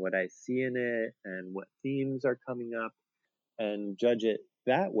me and what I see in it and what themes are coming up and judge it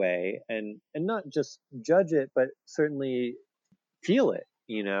that way and not just judge it but certainly feel it,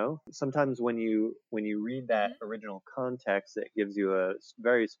 you know. Sometimes when you read that Mhm. original context, it gives you a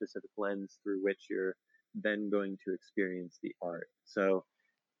very specific lens through which you're then going to experience the art. So,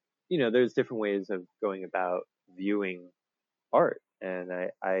 you know, there's different ways of going about viewing art. And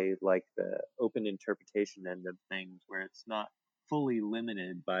I like the open interpretation end of things where it's not fully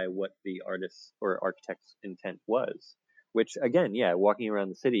limited by what the artist's or architect's intent was. Which again, yeah, walking around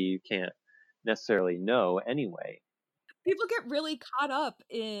the city you can't necessarily know anyway. People get really caught up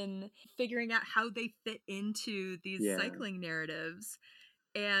in figuring out how they fit into these Yeah. cycling narratives.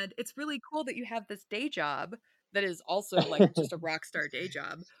 And it's really cool that you have this day job that is also like just a rock star day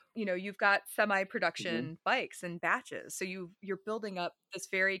job. You know, you've got hmm semi-production bikes and batches. So you're building up this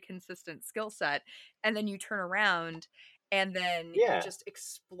very consistent skill set and then you turn around and then you Yeah. just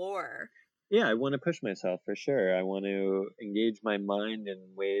explore. Yeah, I want to push myself for sure. I want to engage my mind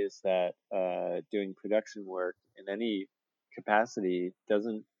in ways that doing production work in any capacity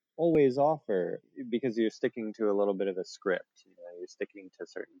doesn't always offer because you're sticking to a little bit of a script. You know, you're sticking to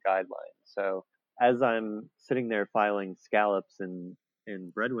certain guidelines. So as I'm sitting there filing scallops and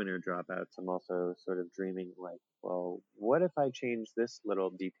breadwinner dropouts, I'm also sort of dreaming like, well, what if I change this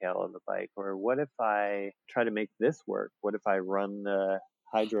little detail on the bike? Or what if I try to make this work? What if I run the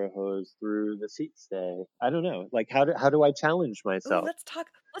hydro hose through the seat stay? I don't know. Like how do I challenge Oh, myself? let's talk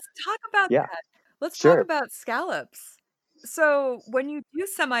about Yeah. that. Let's talk Sure. about scallops. So, when you do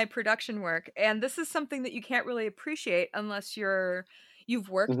semi-production work, and this is something that you can't really appreciate unless you've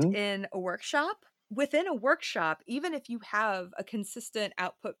worked Hmm. in a workshop. Within a workshop, even if you have a consistent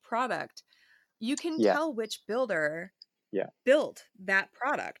output product, you can Yeah. tell which builder Yeah. built that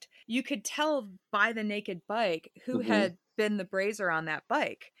product. You could tell by the naked bike who Hmm. had been the brazier on that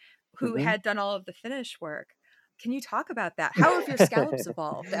bike, who Hmm. had done all of the finish work. Can you talk about that? How have your scallops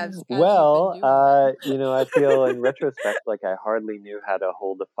evolved as you've been Well, doing them? I feel in retrospect like I hardly knew how to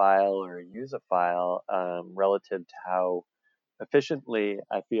hold a file or use a file relative to how efficiently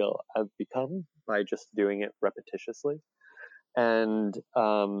I feel I've become by just doing it repetitiously. And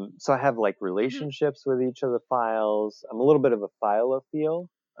so I have like Mhm, relationships with each of the files. I'm a little bit of a philophile.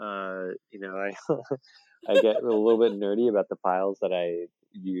 I I get a little bit nerdy about the files that I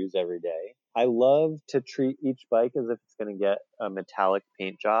use every day. I love to treat each bike as if it's going to get a metallic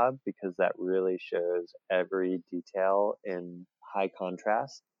paint job because that really shows every detail in high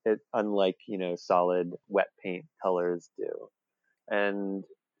contrast. It unlike, solid wet paint colors do. And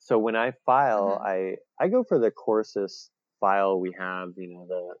so when I file, mhm. I go for the coarsest file we have,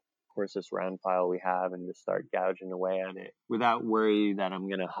 the coarsest round file we have, and just start gouging away at it without worry that I'm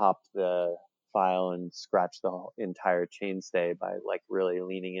gonna hop the file and scratch the whole entire chainstay by like really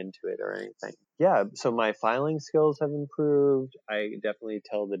leaning into it or anything. Yeah, so my filing skills have improved. I definitely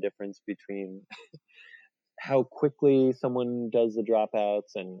tell the difference between how quickly someone does the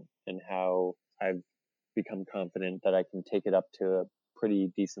dropouts and how I've become confident that I can take it up to a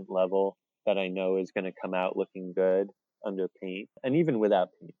pretty decent level that I know is going to come out looking good under paint and even without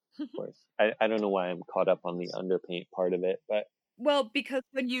paint, of course. I don't know why I'm caught up on the underpaint part of it, but Well, because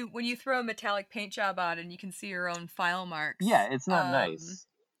when you throw a metallic paint job on and you can see your own file yeah, marks, it's not nice.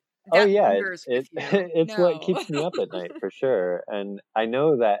 Oh that yeah, lingers with you. it's what No. keeps me up at night for sure. And I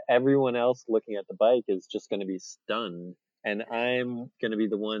know that everyone else looking at the bike is just going to be stunned, and I'm going to be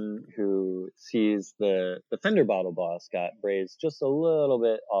the one who sees the fender bottle boss got brazed just a little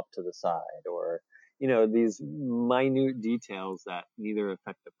bit off to the side, or these minute details that neither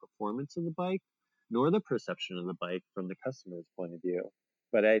affect the performance of the bike nor the perception of the bike from the customer's point of view.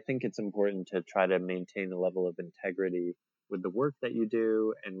 But I think it's important to try to maintain a level of integrity with the work that you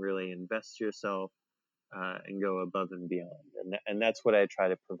do and really invest yourself and go above and beyond. And that's what I try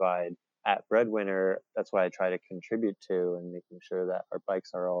to provide at Breadwinner. That's why I try to contribute to and making sure that our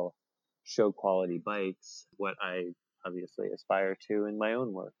bikes are all show quality bikes, what I obviously aspire to in my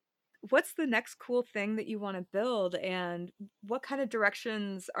own work. What's the next cool thing that you want to build, and what kind of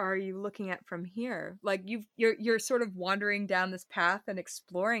directions are you looking at from here? Like you're sort of wandering down this path and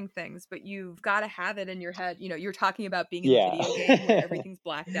exploring things, but you've got to have it in your head. You're talking about being in the Yeah. video game where everything's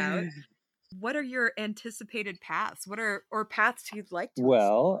blacked out. What are your anticipated paths? What are or paths you'd like to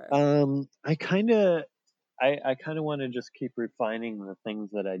Well, explore? I kind of want to just keep refining the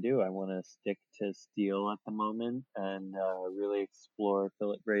things that I do. I want to stick to steel at the moment and really explore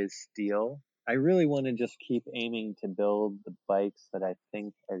fillet brazed steel. I really want to just keep aiming to build the bikes that I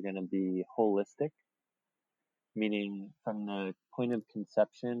think are going to be holistic, meaning from the point of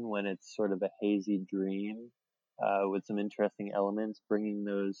conception when it's sort of a hazy dream with some interesting elements, bringing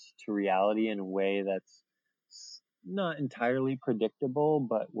those to reality in a way that's not entirely predictable,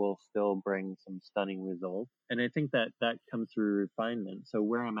 but will still bring some stunning results. And I think that that comes through refinement. So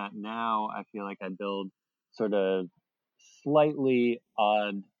where I'm at now, I feel like I build sort of slightly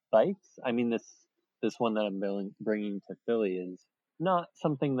odd bikes. I mean, this one that I'm bringing to Philly is not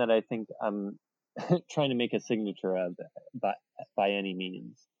something that I think I'm trying to make a signature of by by any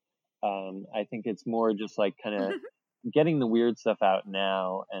means. I think it's more just like kind of getting the weird stuff out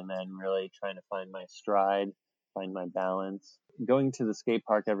now, and then really trying to find my stride, find my balance. Going to the skate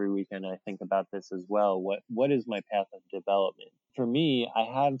park every weekend, I think about this as well. What is my path of development? For me, I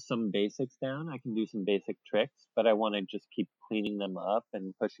have some basics down. I can do some basic tricks, but I want to just keep cleaning them up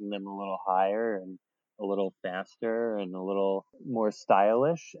and pushing them a little higher and a little faster and a little more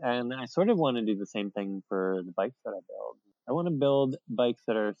stylish. And I sort of want to do the same thing for the bikes that I build. I want to build bikes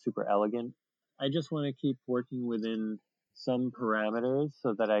that are super elegant. I just want to keep working within some parameters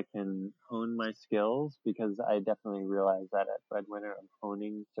so that I can hone my skills because I definitely realize that at Breadwinner I'm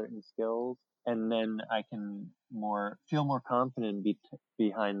honing certain skills and then I can feel more confident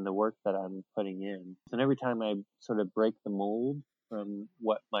behind the work that I'm putting in. And every time I sort of break the mold from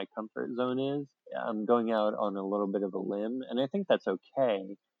what my comfort zone is, I'm going out on a little bit of a limb and I think that's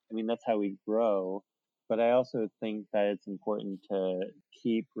okay. I mean, that's how we grow. But I also think that it's important to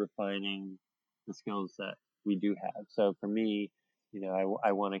keep refining the skills that we do have. So for me,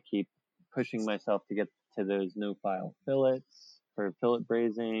 I want to keep pushing myself to get to those no file fillets for fillet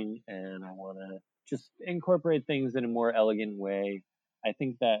brazing, and I want to just incorporate things in a more elegant way. I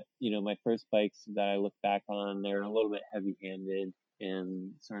think that, my first bikes that I look back on, they're a little bit heavy handed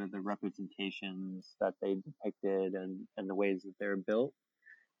in sort of the representations that they depicted and the ways that they're built.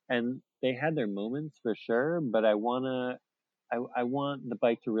 And they had their moments for sure, but I want the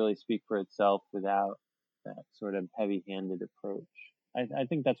bike to really speak for itself without that sort of heavy handed approach. I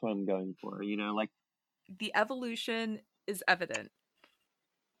think that's what I'm going for, like the evolution is evident.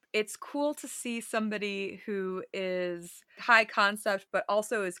 It's cool to see somebody who is high concept, but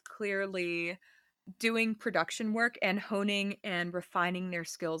also is clearly doing production work and honing and refining their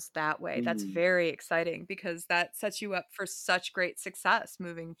skills that way. That's very exciting because that sets you up for such great success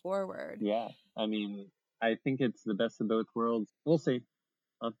moving forward. Yeah. I mean, I think it's the best of both worlds. We'll see.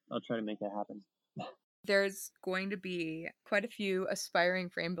 I'll try to make it happen. There's going to be quite a few aspiring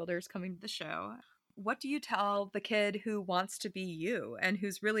frame builders coming to the show. What do you tell the kid who wants to be you and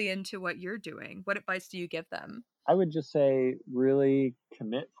who's really into what you're doing? What advice do you give them? I would just say really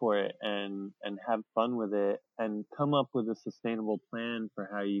commit for it and have fun with it and come up with a sustainable plan for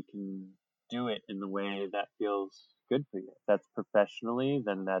how you can do it in the way that feels good for you. If that's professionally,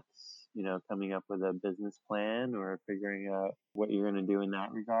 then that's, coming up with a business plan or figuring out what you're going to do in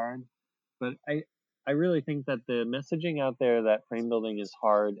that regard. But I really think that the messaging out there that frame building is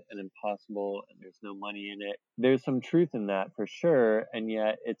hard and impossible and there's no money in it, there's some truth in that for sure. And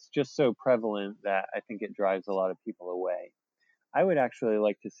yet it's just so prevalent that I think it drives a lot of people away. I would actually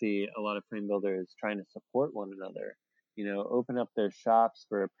like to see a lot of frame builders trying to support one another, open up their shops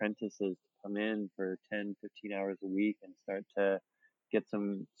for apprentices to come in for 10, 15 hours a week and start to get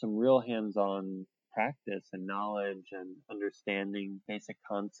some real hands-on practice and knowledge and understanding basic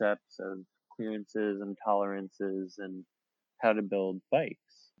concepts of clearances and tolerances and how to build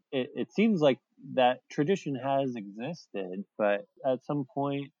bikes. It seems like that tradition has existed, but at some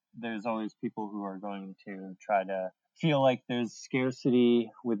point there's always people who are going to try to feel like there's scarcity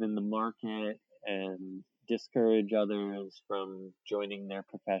within the market and discourage others from joining their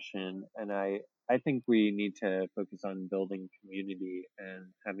profession. And I think we need to focus on building community and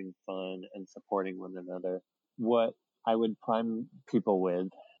having fun and supporting one another. What I would prime people with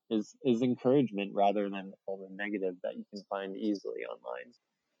is encouragement rather than all the negative that you can find easily online.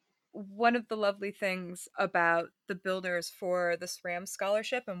 One of the lovely things about the builders for the SRAM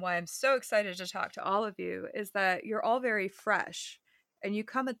scholarship and why I'm so excited to talk to all of you is that you're all very fresh and you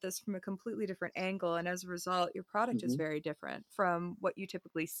come at this from a completely different angle. And as a result, your product is very different from what you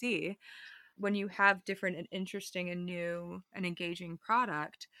typically see. When you have different and interesting and new and engaging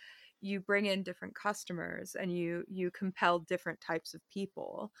product, you bring in different customers and you compel different types of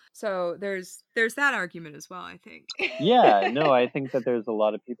people. So there's that argument as well, I think. Yeah, no, I think that there's a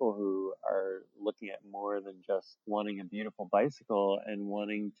lot of people who are looking at more than just wanting a beautiful bicycle and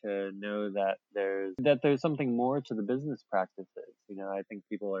wanting to know that there's something more to the business practices. I think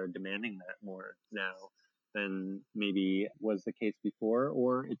people are demanding that more now than maybe was the case before,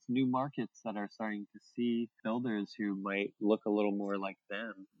 or it's new markets that are starting to see builders who might look a little more like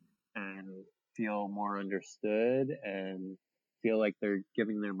them and feel more understood and feel like they're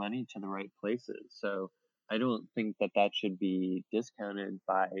giving their money to the right places. So I don't think that should be discounted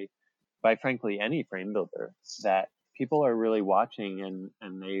by frankly any frame builder. That people are really watching and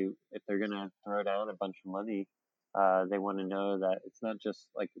if they're gonna throw down a bunch of money, they want to know that it's not just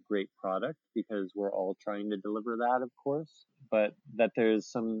like a great product because we're all trying to deliver that, of course, but that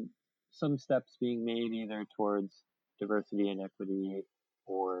there's some steps being made either towards diversity and equity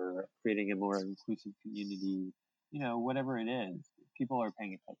or creating a more inclusive community, whatever it is, people are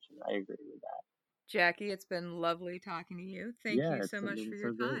paying attention. I agree with that. Jackie, it's been lovely talking to you. Thank you so much for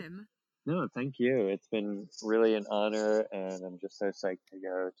your time. No, thank you. It's been really an honor, and I'm just so psyched to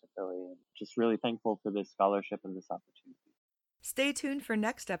go to Philly. And just really thankful for this scholarship and this opportunity. Stay tuned for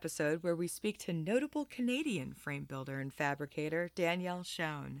next episode where we speak to notable Canadian frame builder and fabricator Danielle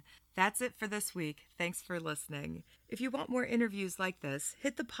Schoen. That's it for this week. Thanks for listening. If you want more interviews like this,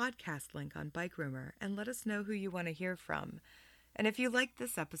 hit the podcast link on Bike Rumor and let us know who you want to hear from. And if you liked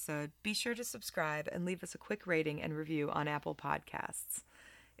this episode, be sure to subscribe and leave us a quick rating and review on Apple Podcasts.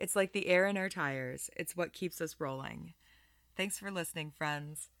 It's like the air in our tires. It's what keeps us rolling. Thanks for listening,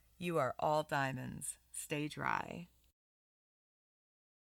 friends. You are all diamonds. Stay dry.